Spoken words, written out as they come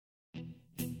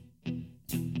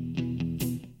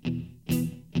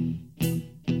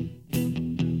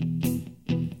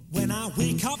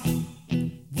wake up,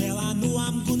 well, I know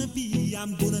I'm gonna be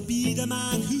the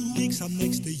man who wakes up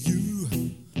next to you.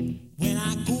 When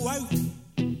I go out,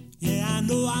 yeah, I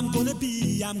know I'm gonna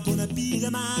be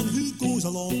the man who goes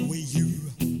along with you.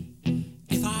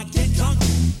 If I get drunk,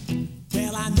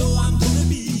 well, I know I'm gonna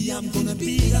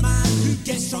be the man who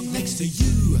gets drunk next to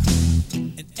you.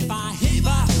 And if I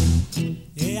haver,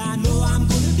 yeah, I know I'm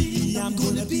gonna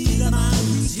be the man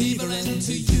who's havering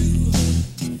to you.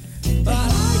 But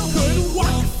I could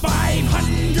walk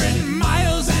 500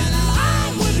 miles and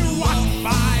I would walk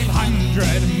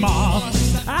 500 more.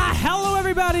 Hello,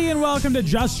 everybody, and welcome to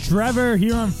Just Trevor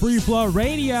here on Free Flow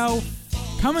Radio.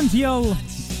 Coming to you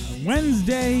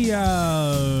Wednesday,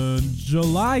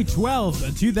 July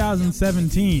 12th,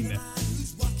 2017.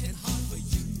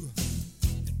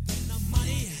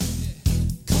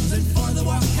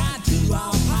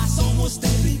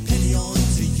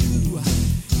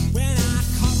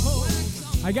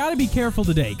 I gotta be careful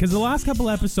today, because the last couple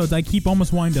episodes I keep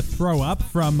almost wanting to throw up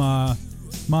from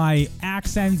my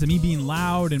accents and me being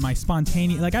loud and my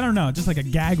spontaneous, like, I don't know, just like a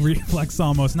gag reflex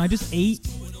almost. And I just ate,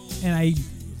 and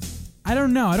I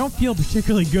don't know, I don't feel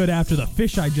particularly good after the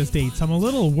fish I just ate, so I'm a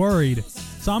little worried.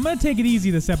 So I'm gonna take it easy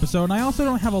this episode, and I also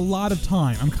don't have a lot of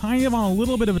time. I'm kind of on a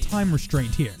little bit of a time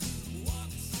restraint here.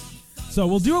 So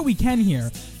we'll do what we can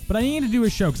here, but I need to do a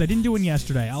show because I didn't do one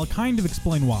yesterday. I'll kind of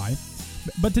explain why.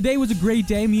 But today was a great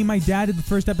day. Me and my dad did the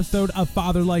first episode of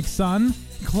Father Like Son.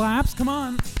 Claps, come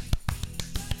on.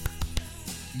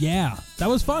 Yeah, that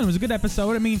was fun. It was a good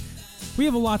episode. I mean, we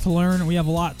have a lot to learn. We have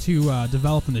a lot to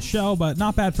develop in the show, but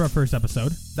not bad for our first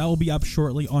episode. That will be up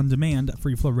shortly on demand at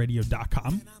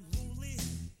freeflowradio.com.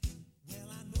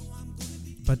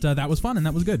 But that was fun, and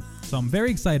that was good. So I'm very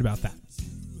excited about that.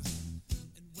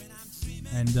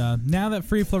 And now that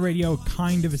Free Flow Radio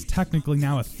kind of is technically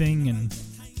now a thing and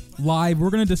live, we're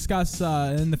going to discuss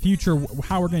in the future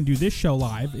how we're going to do this show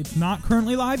live. It's not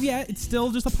currently live yet. It's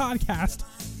still just a podcast.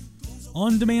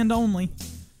 On demand only.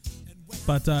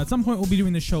 But at some point we'll be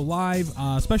doing this show live,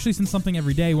 especially since Something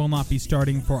Every Day will not be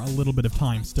starting for a little bit of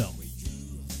time still.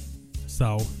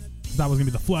 So that was going to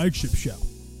be the flagship show.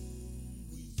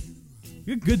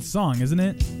 A good song, isn't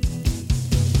it?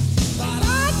 But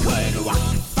I could walk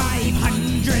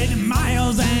 500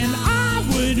 miles and I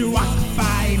would walk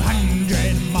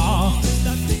 500 more.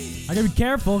 I gotta be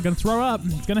careful, gonna throw up.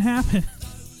 It's gonna happen.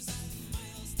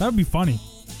 That would be funny.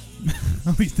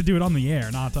 At least to do it on the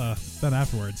air, not then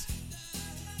afterwards.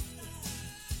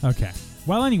 Okay.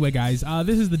 Well, anyway, guys,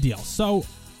 this is the deal. So,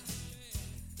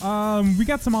 we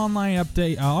got some online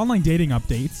dating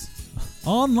updates.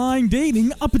 Online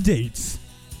dating updates.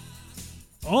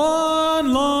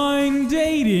 Online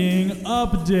dating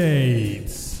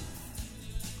updates.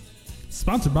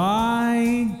 Sponsored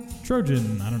by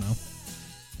Trojan. I don't know.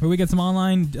 Where we get some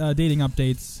online dating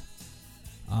updates.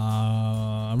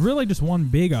 Really just one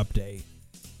big update.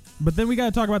 But then we got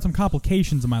to talk about some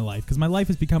complications in my life, because my life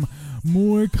has become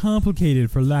more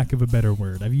complicated, for lack of a better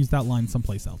word. I've used that line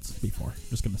someplace else before.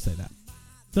 Just going to say that.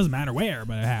 Doesn't matter where,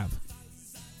 but I have.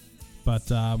 But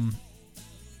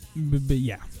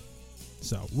yeah.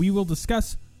 So we will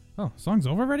discuss. Oh, song's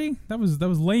over already? That was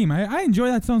lame. I enjoy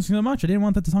that song so much. I didn't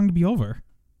want that song to be over.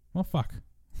 Well, fuck.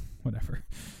 Whatever.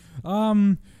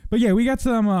 But yeah, we got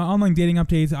some online dating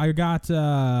updates. I got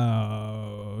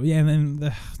and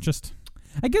then just.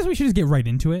 I guess we should just get right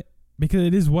into it, because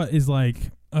it is what is like.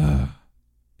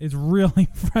 It's really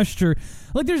frustrating.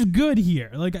 Like, there's good here.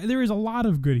 Like, there is a lot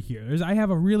of good here. I have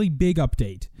a really big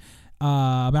update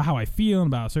about how I feel and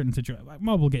about a certain situation.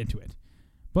 Well, we'll get into it.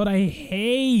 But I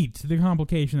hate the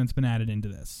complication that's been added into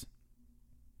this.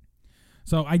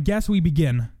 So I guess we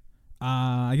begin.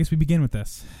 With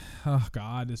this. Oh,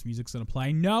 God, this music's going to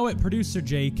play. Know it, producer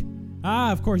Jake.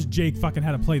 Of course Jake fucking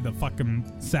had to play the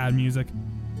fucking sad music.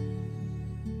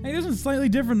 Hey, this one's slightly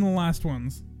different than the last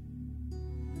ones.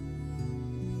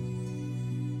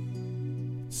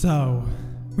 So,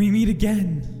 we meet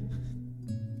again.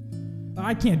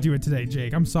 I can't do it today,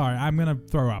 Jake. I'm sorry. I'm going to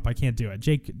throw up. I can't do it.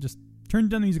 Jake, just turn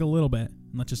down the music a little bit,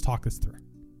 and let's just talk this through.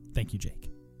 Thank you,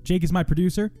 Jake. Jake is my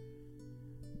producer.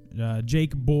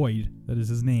 Jake Boyd, that is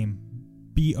his name.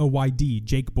 B-O-Y-D,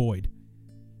 Jake Boyd.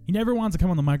 He never wants to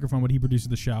come on the microphone, but he produces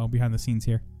the show behind the scenes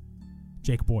here.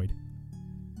 Jake Boyd.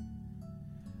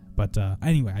 But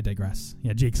anyway, I digress.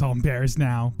 Yeah, Jake's all embarrassed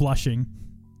now, blushing.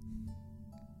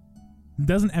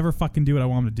 Doesn't ever fucking do what I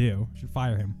want him to do. Should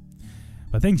fire him.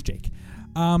 But thanks, Jake.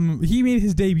 He made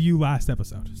his debut last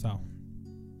episode, so.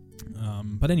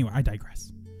 But anyway, I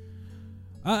digress.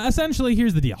 Essentially,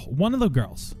 here's the deal. One of the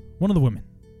women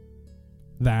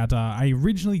that I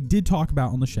originally did talk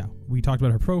about on the show. We talked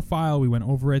about her profile, we went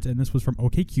over it, and this was from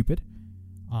OkCupid.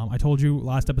 I told you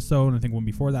last episode, and I think one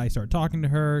before that, I started talking to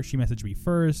her. She messaged me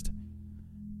first.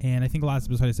 And I think last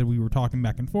episode I said we were talking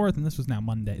back and forth, and this was now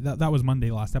Monday. That was Monday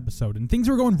last episode, and things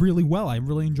were going really well. I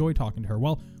really enjoyed talking to her.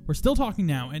 Well, we're still talking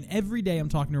now, and every day I'm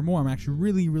talking to her more. I'm actually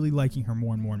really, really liking her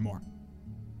more and more and more.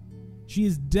 She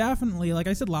is definitely, like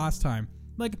I said last time,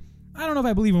 like, I don't know if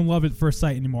I believe in love at first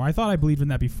sight anymore. I thought I believed in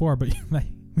that before, but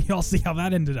we all see how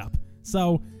that ended up.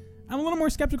 So I'm a little more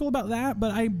skeptical about that,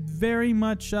 but I'm very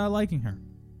much liking her.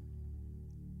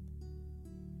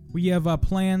 We have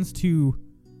plans to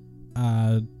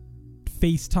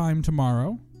FaceTime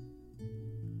tomorrow,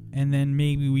 and then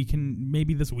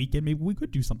maybe this weekend, maybe we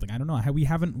could do something. I don't know. We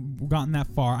haven't gotten that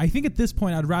far. I think at this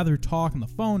point I'd rather talk on the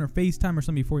phone or FaceTime or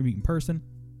something before we meet in person,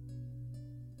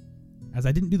 as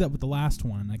I didn't do that with the last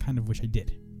one, and I kind of wish I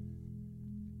did.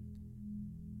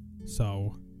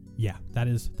 So yeah, that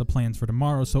is the plans for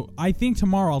tomorrow. So I think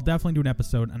tomorrow I'll definitely do an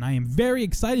episode, and I am very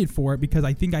excited for it because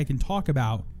I think I can talk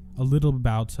about a little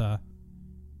about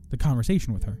the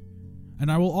conversation with her.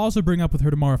 And I will also bring up with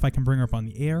her tomorrow if I can bring her up on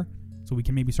the air, so we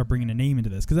can maybe start bringing a name into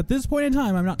this. Because at this point in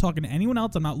time, I'm not talking to anyone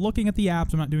else. I'm not looking at the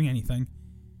apps. I'm not doing anything.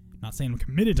 I'm not saying I'm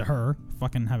committed to her.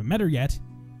 Fucking haven't met her yet.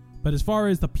 But as far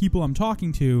as the people I'm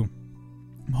talking to,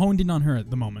 I'm honed in on her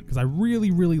at the moment because I really,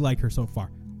 really like her so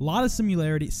far. A lot of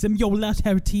similarity.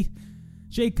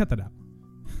 Jake, cut that out.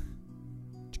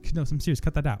 No, I'm serious.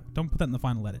 Cut that out. Don't put that in the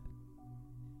final edit.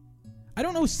 I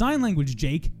don't know sign language,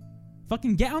 Jake.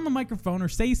 Fucking get on the microphone or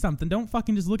say something. Don't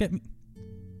fucking just look at me.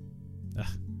 Ugh.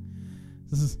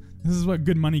 This is what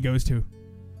good money goes to.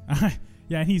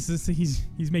 Yeah, he's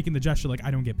making the gesture like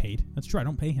I don't get paid. That's true. I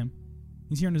don't pay him.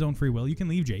 He's here on his own free will. You can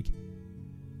leave, Jake.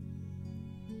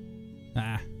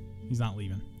 He's not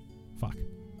leaving. Fuck.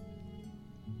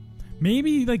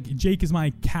 Maybe like Jake is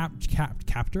my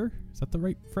captor. Is that the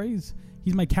right phrase?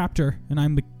 He's my captor, and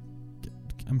I'm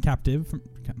captive.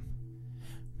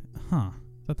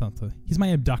 He's my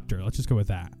abductor. Let's just go with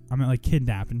that. I'm like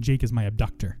kidnapped, and Jake is my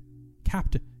abductor.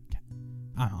 Captain.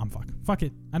 I don't know. I'm fuck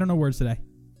it. I don't know words today.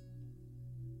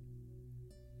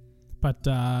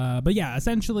 But yeah,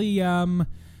 essentially,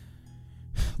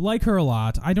 like her a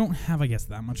lot. I don't have, I guess,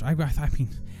 that much. I mean,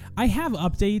 I have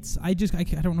updates. I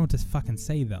don't know what to fucking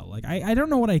say though. Like, I don't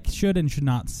know what I should and should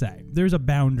not say. There's a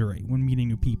boundary when meeting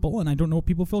new people, and I don't know what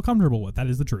people feel comfortable with. That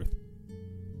is the truth.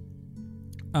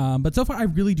 But so far, I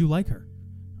really do like her.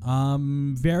 A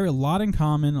lot in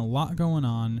common, a lot going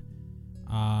on.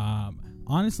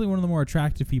 Honestly, one of the more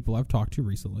attractive people I've talked to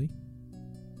recently.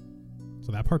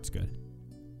 So that part's good.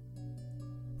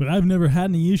 But I've never had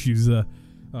any issues. I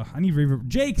need reverb.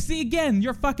 Jake, see again,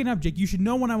 you're fucking up, Jake. You should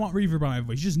know when I want reverb on my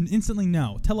voice. You just instantly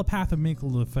know. Telepathic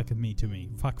the fucking me to me.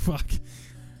 Fuck.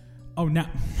 Oh, now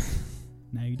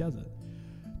he does it.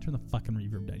 Turn the fucking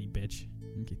reverb down, you bitch.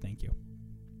 Okay, thank you.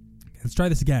 Let's try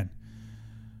this again.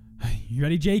 You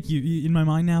ready, Jake? You in my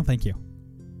mind now? Thank you.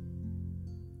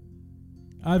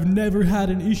 I've never had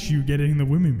an issue getting the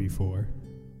women before.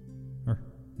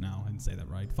 No, I didn't say that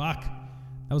right. Fuck.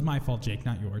 That was my fault, Jake,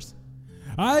 not yours.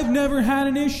 I've never had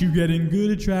an issue getting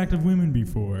good, attractive women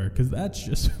before, because that's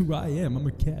just who I am. I'm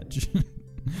a catch.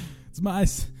 It's my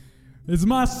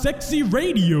sexy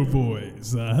radio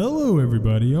voice. Hello,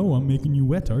 everybody. Oh, I'm making you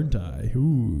wet, aren't I?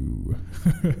 Ooh.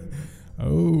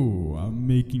 Oh, I'm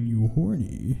making you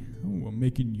horny. Oh, I'm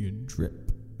making you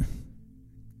drip.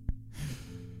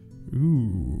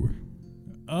 Ooh.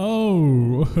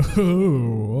 Oh,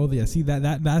 yeah. See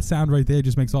that sound right there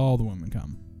just makes all the women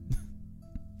come.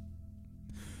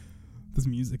 This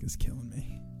music is killing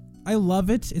me. I love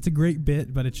it. It's a great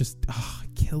bit, but it just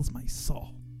it kills my soul.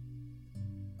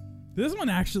 This one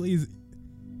actually is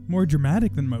more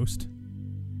dramatic than most.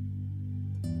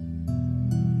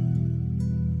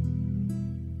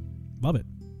 Love it.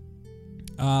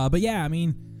 But yeah, I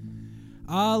mean,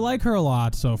 I like her a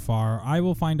lot so far. I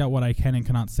will find out what I can and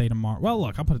cannot say tomorrow. Well,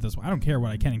 look, I'll put it this way. I don't care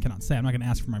what I can and cannot say. I'm not going to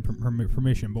ask for my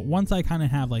permission. But once I kind of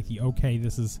have like the okay,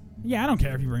 this is... Yeah, I don't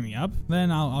care if you bring me up.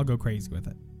 Then I'll go crazy with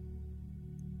it.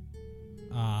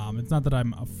 It's not that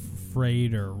I'm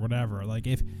afraid or whatever. Like,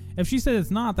 if she said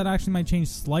it's not, that actually might change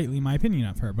slightly my opinion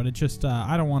of her. But it's just,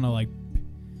 I don't want to like...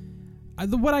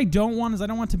 what I don't want is I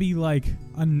don't want to be like...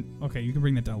 okay, you can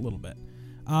bring that down a little bit.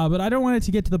 But I don't want it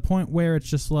to get to the point where it's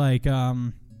just like,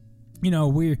 I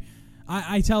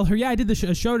tell her, yeah, I did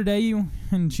a show today,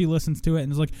 and she listens to it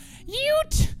and is like,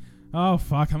 oh,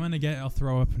 fuck, I'll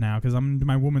throw up now, because I'm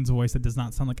my woman's voice that does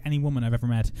not sound like any woman I've ever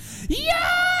met. You're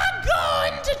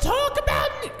going to talk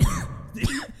about me.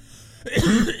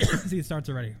 See, it starts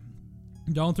already.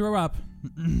 Don't throw up.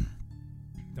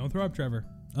 Don't throw up, Trevor.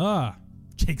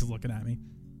 Jake's looking at me.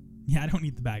 Yeah, I don't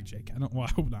need the bag, Jake. Well,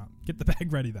 I hope not. Get the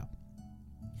bag ready, though.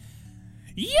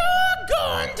 You're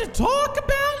going to talk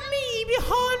about me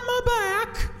behind my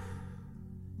back?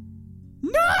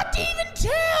 Not even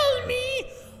tell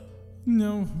me?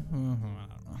 No.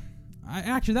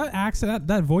 Actually, that accent,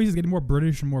 that voice is getting more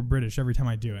British and more British every time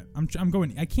I do it. I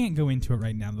can't go into it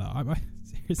right now, though. I'm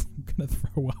seriously going to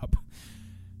throw up.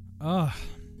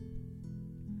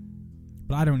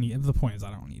 But I don't need, the point is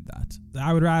I don't need that.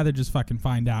 I would rather just fucking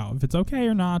find out if it's okay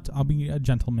or not. I'll be a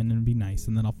gentleman and be nice,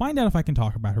 and then I'll find out if I can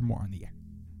talk about her more on the air.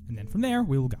 And then from there,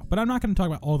 we will go. But I'm not going to talk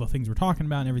about all the things we're talking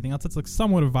about and everything else. That's like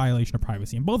somewhat of a violation of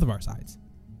privacy on both of our sides.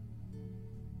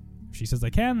 If she says I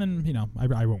can, then, you know,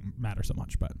 I won't matter so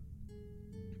much, but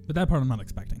that part I'm not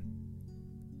expecting.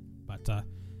 But the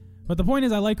point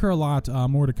is I like her a lot.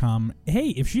 More to come.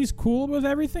 Hey, if she's cool with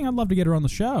everything, I'd love to get her on the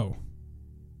show.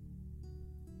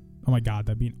 Oh my God,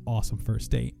 that'd be an awesome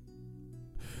first date.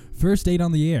 First date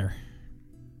on the air.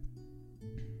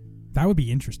 That would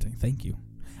be interesting. Thank you.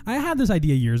 I had this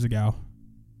idea years ago,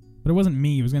 but it wasn't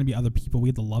me. It was going to be other people. We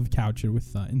had the Love Couch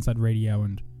with Inside Radio,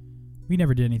 and we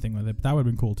never did anything with it, but that would have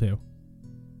been cool too.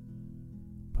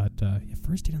 But yeah,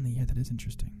 first date on the air, that is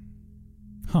interesting.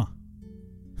 Huh.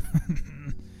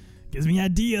 Gives me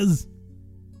ideas.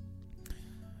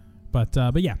 But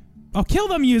yeah. Oh, kill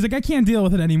the music. I can't deal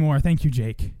with it anymore. Thank you,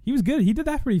 Jake. He was good. He did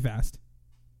that pretty fast.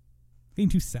 Being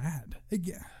too sad.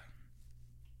 Yeah.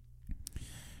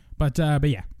 But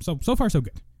yeah. So far, so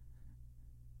good.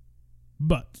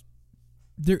 But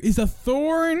there is a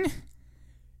thorn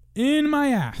in my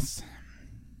ass.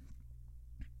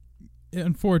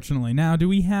 Unfortunately. Now, do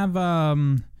we have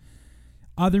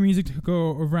other music to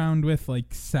go around with,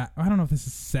 like sad? I don't know if this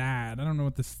is sad. I don't know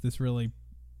what this really.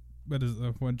 What is?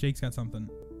 What Jake's got something.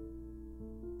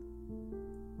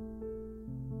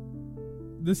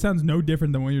 This sounds no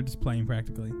different than what you're just playing,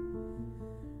 practically.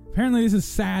 Apparently, this is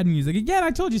sad music. Again, I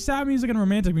told you, sad music and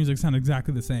romantic music sound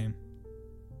exactly the same.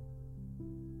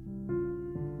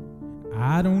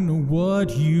 I don't know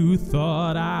what you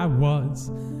thought I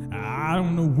was. I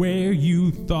don't know where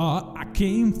you thought I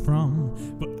came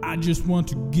from. But I just want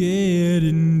to get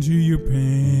into your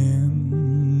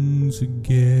pants.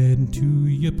 Get into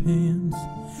your pants.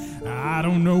 I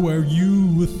don't know where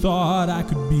you thought I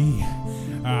could be.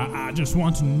 I just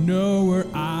want to know where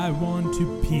I want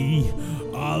to pee.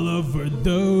 All over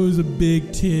those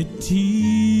big titties.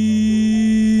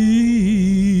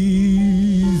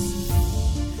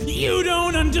 You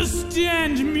don't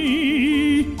understand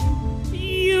me.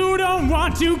 You don't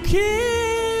want to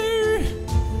care.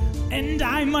 And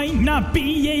I might not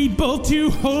be able to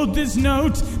hold this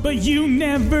note, but you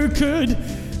never could.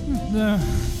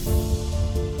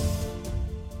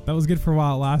 That was good for a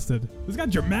while it lasted. This got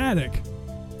dramatic.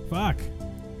 Fuck.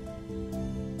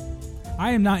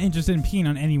 I am not interested in peeing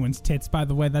on anyone's tits, by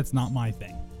the way. That's not my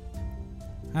thing.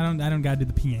 I don't gotta do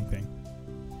the peeing thing.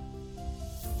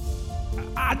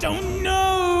 I don't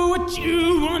know what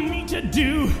you want me to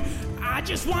do. I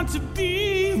just want to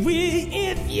be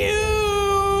with you.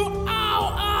 Ow,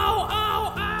 ow, ow,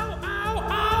 ow, ow, ow,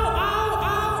 ow,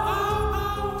 ow, ow.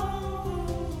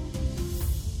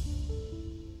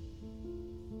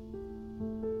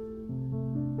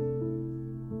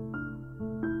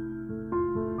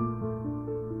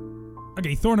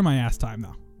 Okay, thorn in my ass time,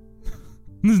 though.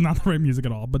 This is not the right music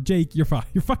at all. But Jake, you're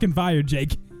fucking fired,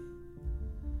 Jake.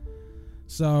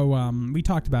 So, we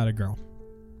talked about a girl.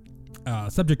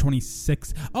 Subject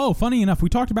 26. Oh, funny enough, we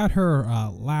talked about her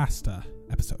last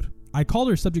episode. I called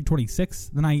her Subject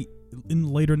 26. Then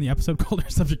later in the episode, called her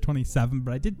Subject 27.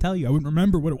 But I did tell you I wouldn't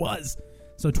remember what it was.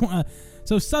 So,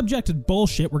 so Subject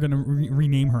bullshit. We're gonna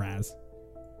rename her as.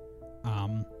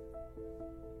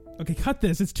 Okay, cut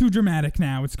this. It's too dramatic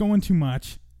now. It's going too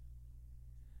much.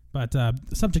 But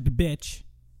Subject bitch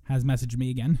has messaged me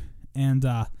again, and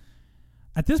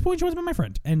at this point she wants to be my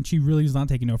friend, and she really is not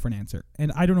taking no for an answer,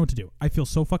 and I don't know what to do. I feel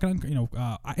so fucking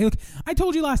I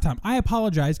told you last time. I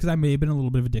apologized because I may have been a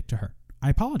little bit of a dick to her. I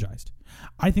apologized.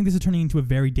 I think this is turning into a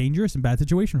very dangerous and bad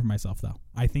situation for myself, though.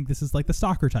 I think this is like the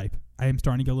stalker type. I am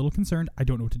starting to get a little concerned. I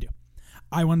don't know what to do.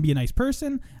 I want to be a nice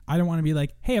person. I don't want to be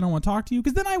like, hey, I don't want to talk to you,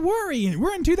 because then I worry.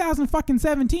 We're in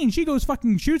 2017. She goes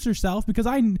fucking shoots herself because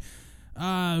I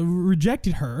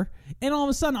rejected her, and all of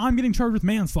a sudden I'm getting charged with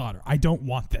manslaughter. I don't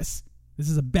want this. This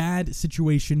is a bad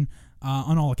situation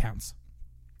on all accounts.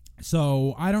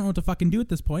 So I don't know what to fucking do at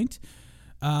this point.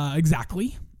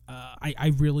 Exactly.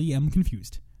 I really am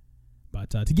confused.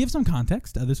 But to give some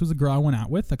context, this was a girl I went out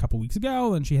with a couple weeks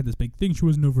ago, and she had this big thing. She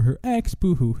wasn't over her ex.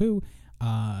 Boo hoo hoo.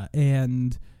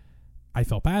 And I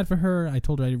felt bad for her. I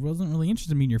told her I wasn't really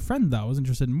interested in being your friend, though. I was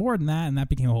interested in more than that, and that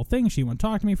became a whole thing. She wouldn't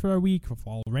talk to me for a week.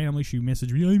 All randomly, she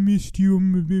messaged me, I missed you.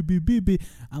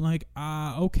 I'm like,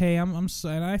 okay, I'm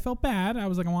sorry. And I felt bad. I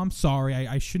was like, oh, I'm sorry.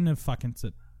 I shouldn't have fucking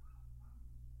said.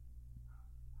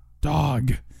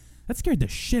 Dog. That scared the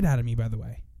shit out of me, by the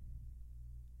way.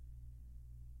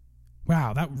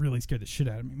 Wow, that really scared the shit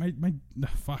out of me.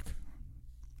 Fuck.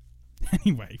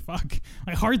 Anyway, fuck.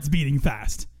 My heart's beating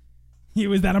fast. It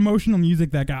was that emotional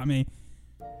music that got me.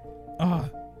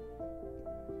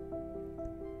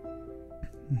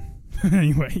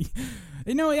 Anyway,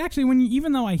 actually,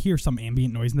 even though I hear some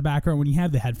ambient noise in the background, when you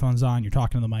have the headphones on, you're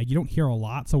talking to the mic, you don't hear a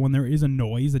lot. So when there is a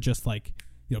noise that just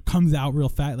comes out real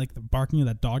fast, like the barking of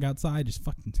that dog outside, just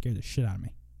fucking scared the shit out of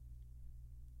me.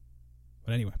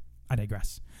 But anyway, I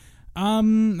digress.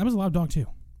 That was a loud dog too.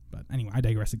 But anyway, I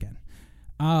digress again.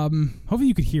 Hopefully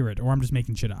you could hear it, or I'm just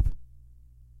making shit up.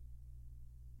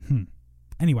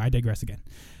 Anyway, I digress again.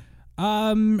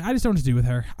 I just don't know what to do with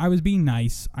her. I was being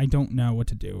nice. I don't know what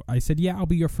to do. I said, yeah, I'll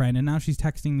be your friend. And now she's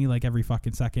texting me like every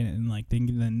fucking second and like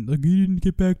thinking then like you didn't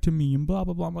get back to me and blah,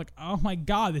 blah, blah. I'm like, oh my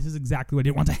God, this is exactly what I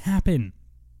didn't want to happen.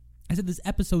 I said this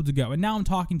episodes ago. And now I'm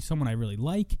talking to someone I really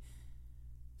like.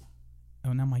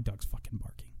 Oh, now my dog's fucking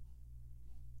barking.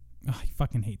 Oh, I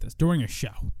fucking hate this. During a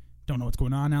show. Don't know what's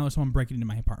going on now. There's someone breaking into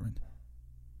my apartment.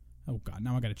 Oh God,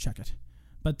 now I gotta check it.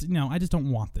 But no, I just don't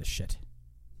want this shit.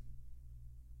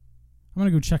 I'm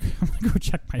gonna go check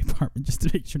my apartment just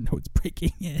to make sure no one's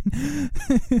breaking in.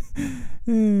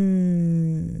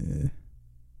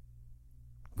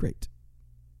 Great.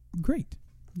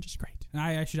 Just great.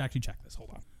 I should actually check this.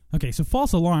 Hold on. Okay, so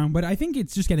false alarm, but I think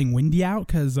it's just getting windy out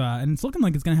because, and it's looking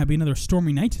like it's gonna be another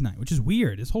stormy night tonight, which is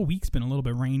weird. This whole week's been a little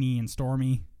bit rainy and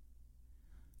stormy.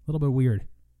 A little bit weird,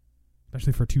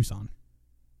 especially for Tucson.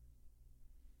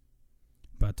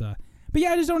 But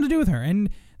yeah, I just don't know what to do with her. And,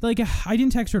 like, I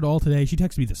didn't text her at all today. She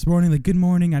texted me this morning, like, good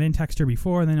morning. I didn't text her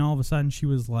before. And then all of a sudden she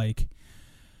was like,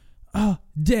 oh,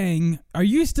 dang, are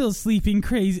you still sleeping?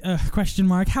 Crazy, question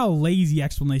mark. How lazy,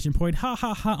 exclamation point. Ha,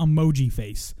 ha, ha, emoji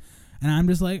face. And I'm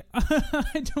just like,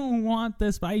 I don't want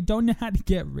this, but I don't know how to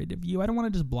get rid of you. I don't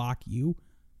want to just block you.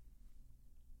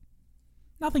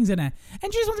 Nothing's in it.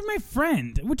 And she just wants to be my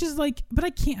friend, which is like, but I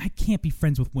can't be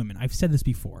friends with women. I've said this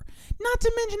before. Not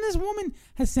to mention this woman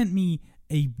has sent me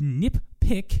a nip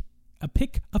pic, a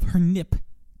pic of her nip.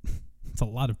 It's a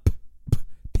lot of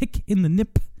pic in the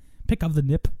nip. Pic of the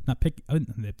nip, not pic of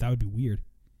the nip. That would be weird.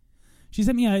 She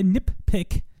sent me a nip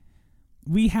pic.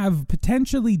 We have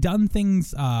potentially done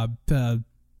things, no, I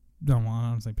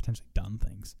don't say potentially done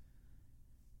things.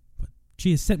 But she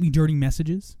has sent me dirty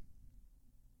messages.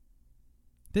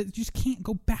 That just can't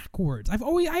go backwards. I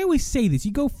always say this.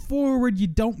 You go forward, you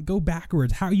don't go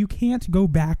backwards. You can't go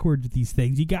backwards with these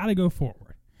things. You gotta go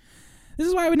forward. This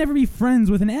is why I would never be friends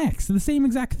with an ex. The same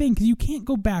exact thing, because you can't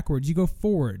go backwards. You go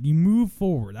forward. You move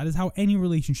forward. That is how any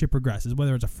relationship progresses,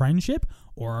 whether it's a friendship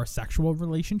or a sexual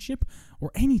relationship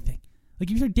or anything. Like,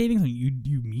 if you start dating someone,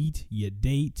 you meet, you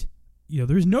date.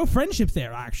 There's no friendship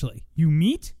there, actually. You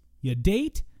meet, you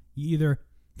date,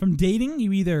 from dating,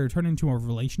 you either turn into a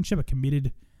relationship, a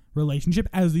committed relationship,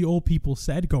 as the old people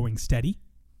said, going steady.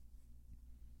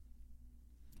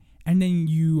 And then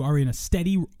you are in a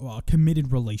steady,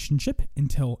 committed relationship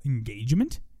until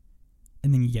engagement.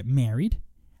 And then you get married.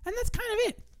 And that's kind of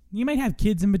it. You might have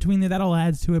kids in between there. That all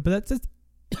adds to it. But that's just...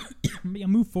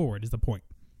 move forward is the point.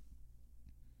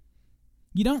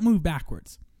 You don't move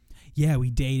backwards. Yeah, we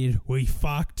dated, we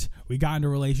fucked, we got into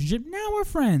a relationship, now we're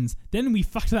friends. Then we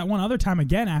fucked that one other time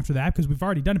again after that because we've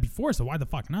already done it before, so why the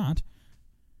fuck not?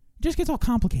 It just gets all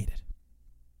complicated.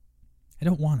 I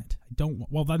don't want it.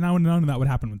 Well, now none of that would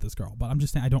happen with this girl, but I'm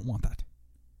just saying I don't want that.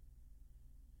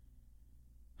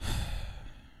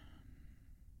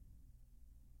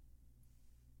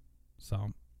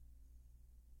 So,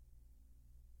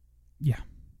 yeah.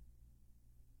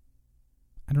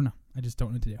 I don't know. I just don't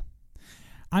know what to do.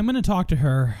 I'm going to talk to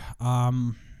her.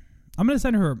 I'm going to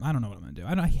send her. I don't know what I'm going to do.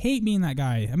 I hate being that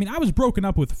guy. I mean, I was broken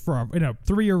up with for a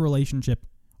 3-year relationship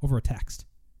over a text.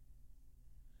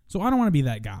 So I don't want to be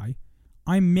that guy.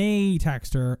 I may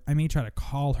text her. I may try to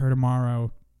call her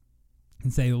tomorrow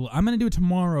and say, well, I'm going to do it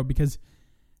tomorrow because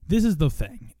this is the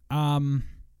thing.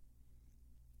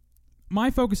 My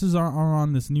focuses are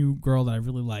on this new girl that I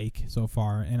really like so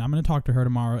far, and I'm going to talk to her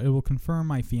tomorrow. It will confirm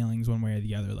my feelings one way or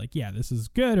the other. Like, yeah, this is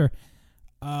good, or,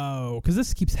 oh, because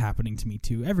this keeps happening to me,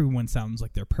 too. Everyone sounds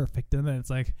like they're perfect, and then it's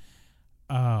like,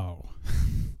 oh.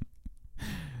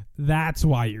 That's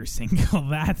why you're single.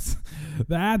 That's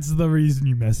the reason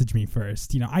you message me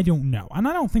first. I don't know. And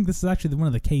I don't think this is actually one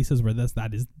of the cases where I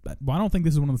don't think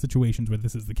this is one of the situations where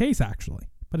this is the case, actually.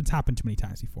 But it's happened too many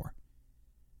times before.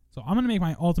 So I'm going to make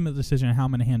my ultimate decision on how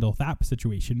I'm going to handle that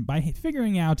situation by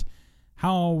figuring out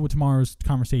how tomorrow's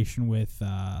conversation with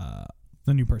the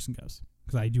new person goes.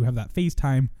 Because I do have that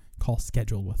FaceTime call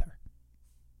scheduled with her.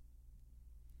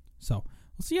 So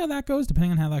we'll see how that goes.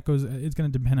 Depending on how that goes, it's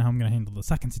going to depend on how I'm going to handle the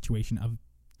second situation of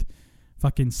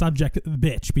fucking subject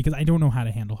bitch, because I don't know how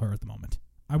to handle her at the moment.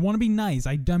 I want to be nice.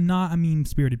 I'm not a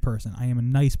mean-spirited person. I am a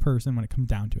nice person when it comes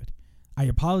down to it. I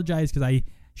apologize because I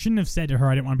shouldn't have said to her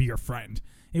I didn't want to be your friend.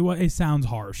 It sounds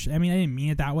harsh. I mean, I didn't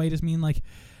mean it that way. I just mean, like,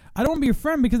 I don't want to be your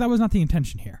friend because that was not the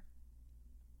intention here.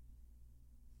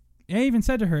 I even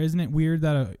said to her, isn't it weird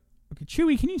that okay,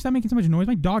 Chewy, can you stop making so much noise?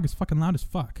 My dog is fucking loud as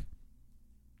fuck.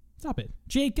 Stop it.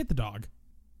 Jake, get the dog.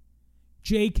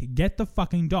 Jake, get the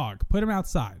fucking dog. Put him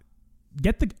outside.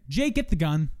 Jake, get the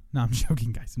gun. No, I'm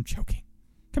joking, guys. I'm joking.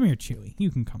 Come here, Chewy.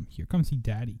 You can come here. Come see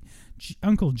Daddy.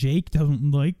 Uncle Jake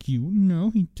doesn't like you. No,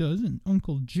 he doesn't.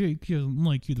 Uncle Jake doesn't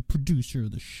like you, the producer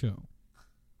of the show.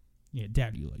 Yeah,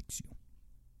 Daddy likes you.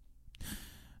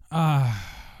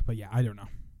 But yeah, I don't know.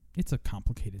 It's a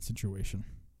complicated situation.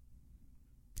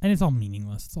 And it's all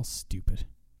meaningless. It's all stupid.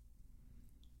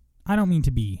 I don't mean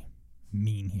to be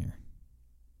mean here,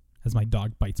 as my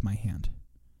dog bites my hand.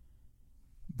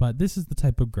 But this is the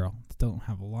type of girl that don't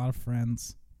have a lot of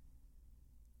friends,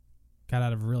 got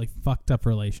out of a really fucked up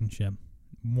relationship,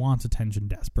 wants attention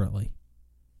desperately,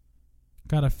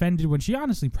 got offended when she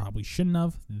honestly probably shouldn't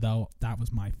have, though that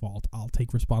was my fault. I'll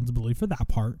take responsibility for that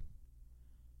part.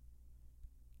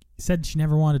 Said she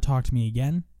never wanted to talk to me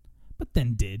again, but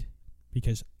then did,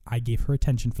 because I gave her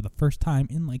attention for the first time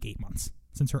in like 8 months,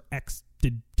 since her ex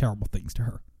did terrible things to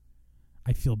her.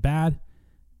 I feel bad.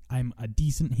 I'm a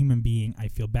decent human being. I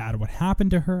feel bad at what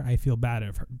happened to her. I feel bad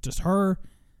at her.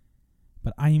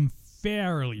 But I am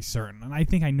fairly certain, and I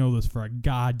think I know this for a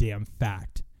goddamn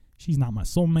fact, she's not my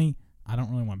soulmate. I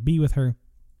don't really want to be with her.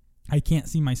 I can't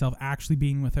see myself actually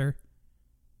being with her.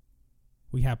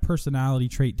 We have personality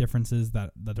trait differences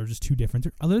that are just too different.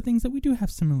 There are other things that we do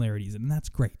have similarities in, and that's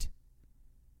great.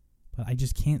 But I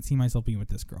just can't see myself being with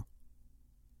this girl.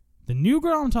 The new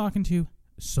girl I'm talking to,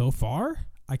 so far,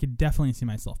 I could definitely see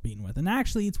myself being with. And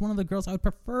actually, it's one of the girls I would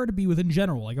prefer to be with in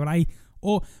general. Like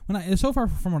so far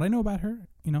from what I know about her,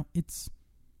 it's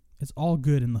all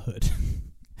good in the hood.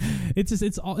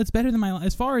 It's better than my,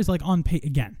 as far as like on paper,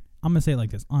 again, I'm going to say it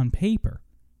like this, on paper,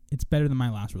 it's better than my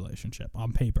last relationship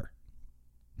on paper.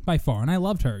 By far. And I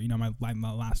loved her,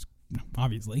 my last,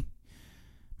 obviously,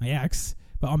 my ex,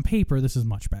 but on paper, this is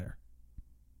much better.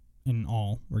 In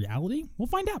all reality, we'll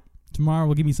find out. Tomorrow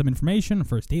we'll give you some information. A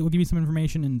first date will give you some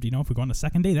information. And, if we go on a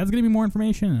second date, that's going to be more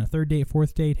information. And a third date, a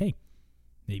fourth date, hey,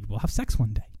 maybe we'll have sex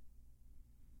one day.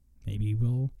 Maybe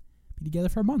we'll be together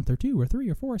for a month or 2 or 3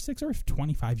 or 4 or 6 or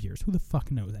 25 years. Who the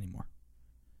fuck knows anymore?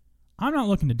 I'm not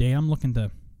looking to date. I'm looking to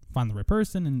find the right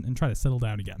person and try to settle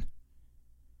down again.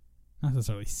 Not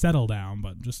necessarily settle down,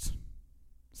 but just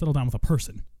settle down with a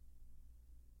person.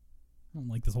 I don't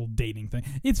like this whole dating thing.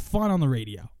 It's fun on the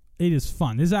radio. It is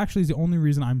fun. This actually is the only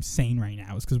reason I'm sane right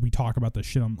now is because we talk about this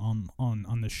shit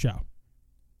on this show.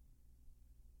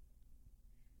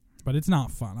 But it's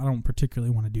not fun. I don't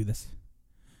particularly want to do this.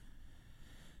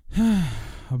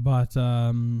 But,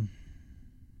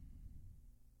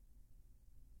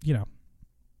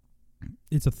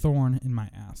 it's a thorn in my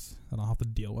ass that I'll have to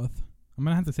deal with. I'm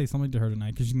going to have to say something to her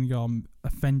tonight because she's going to go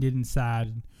offended and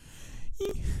sad.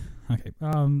 Okay.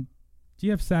 Do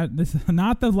you have sad? This is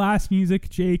not the last music,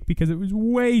 Jake, because it was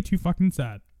way too fucking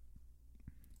sad.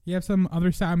 You have some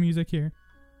other sad music here.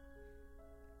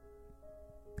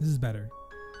 This is better.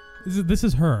 This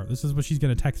is her. This is what she's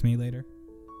going to text me later.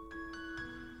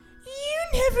 You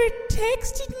never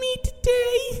texted me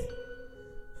today.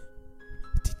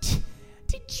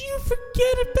 Did you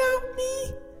forget about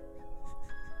me?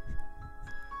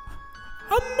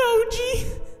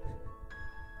 Emoji.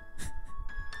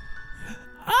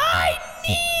 I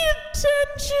need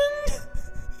attention.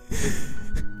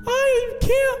 I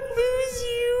can't lose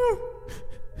you.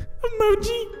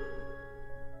 Emoji.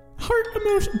 Heart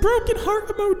emoji. Broken heart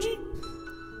emoji.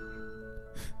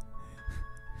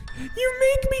 You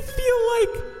make me feel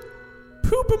like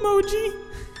poop emoji.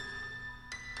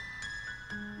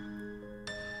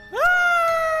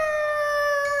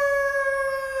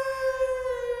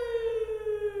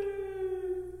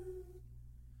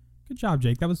 Good job,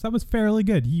 Jake. That was fairly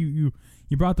good. You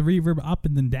brought the reverb up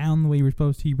and then down the way you were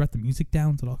supposed to. You brought the music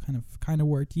down, so it all kind of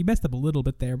worked. You messed up a little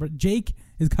bit there, but Jake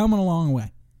is coming a long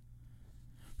way.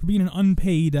 for being an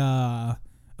unpaid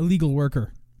illegal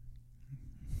worker.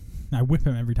 I whip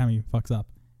him every time he fucks up.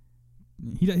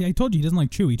 I told you he doesn't like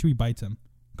Chewy. Chewy bites him.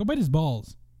 Go bite his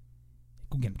balls.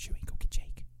 Go get him, Chewy. Go get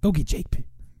Jake. Go get Jake.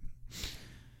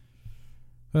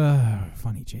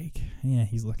 Funny Jake. Yeah,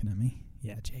 he's looking at me.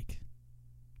 Yeah, Jake.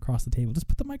 Across the table. Just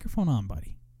put the microphone on,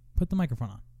 buddy. Put the microphone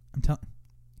on. I'm telling.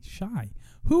 Shy.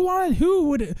 Who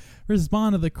would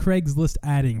respond to the Craigslist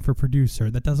adding for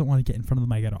producer that doesn't want to get in front of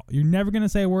the mic at all? You're never gonna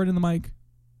say a word in the mic.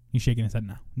 He's shaking his head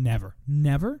no. Never.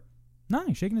 No,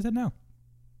 he's shaking his head no.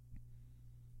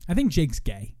 I think Jake's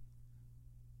gay.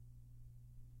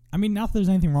 I mean, not that there's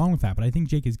anything wrong with that, but I think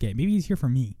Jake is gay. Maybe he's here for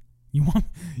me. You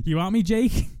want me,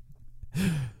 Jake?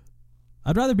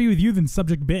 I'd rather be with you than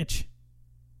subject bitch.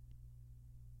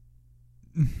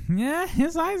 Yeah,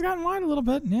 his eyes gotten wide a little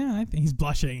bit. Yeah, I think he's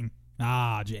blushing.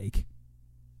 Ah, Jake.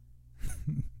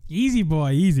 Easy boy.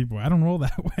 I don't roll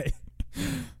that way.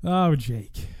 Oh,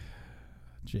 Jake.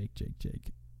 Jake.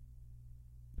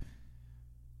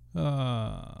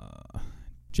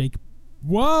 Jake.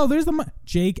 Whoa, there's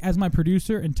Jake as my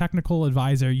producer and technical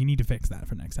advisor. You need to fix that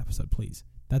for next episode, please.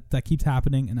 That keeps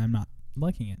happening, and I'm not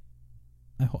liking it.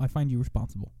 I find you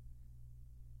responsible.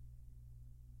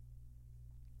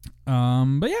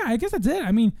 But yeah, I guess that's it.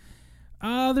 I mean,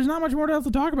 there's not much more else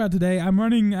to talk about today. I'm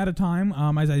running out of time.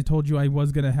 As I told you, I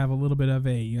was gonna have a little bit of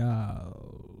a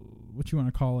what you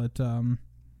want to call it, a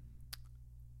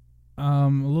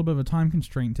little bit of a time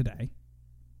constraint today.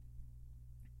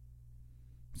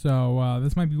 So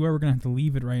this might be where we're gonna have to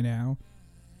leave it right now.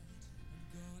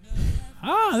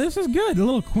 This is good. A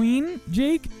little Queen,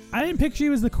 Jake. I didn't picture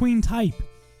you as the Queen type.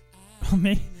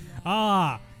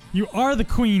 You are the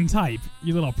Queen type,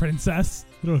 you little princess.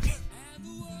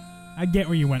 I get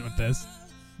where you went with this.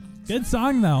 Good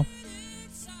song, though.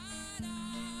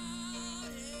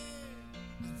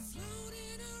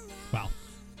 Well,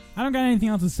 I don't got anything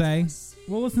else to say.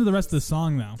 We'll listen to the rest of the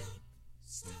song, though.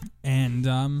 And,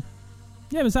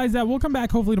 yeah, besides that, we'll come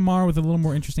back hopefully tomorrow with a little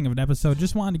more interesting of an episode.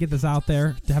 Just wanted to get this out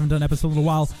there. Haven't done an episode in a little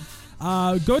while.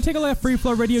 Go take a look at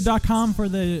freeflowradio.com for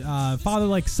the Father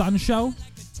Like Son show.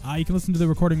 You can listen to the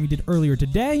recording we did earlier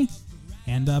today.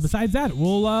 And besides that,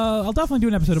 I'll definitely do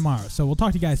an episode tomorrow. So we'll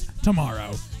talk to you guys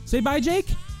tomorrow. Say bye, Jake.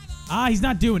 He's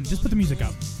not doing it. Just put the music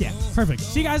up. Yeah, perfect.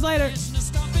 See you guys later.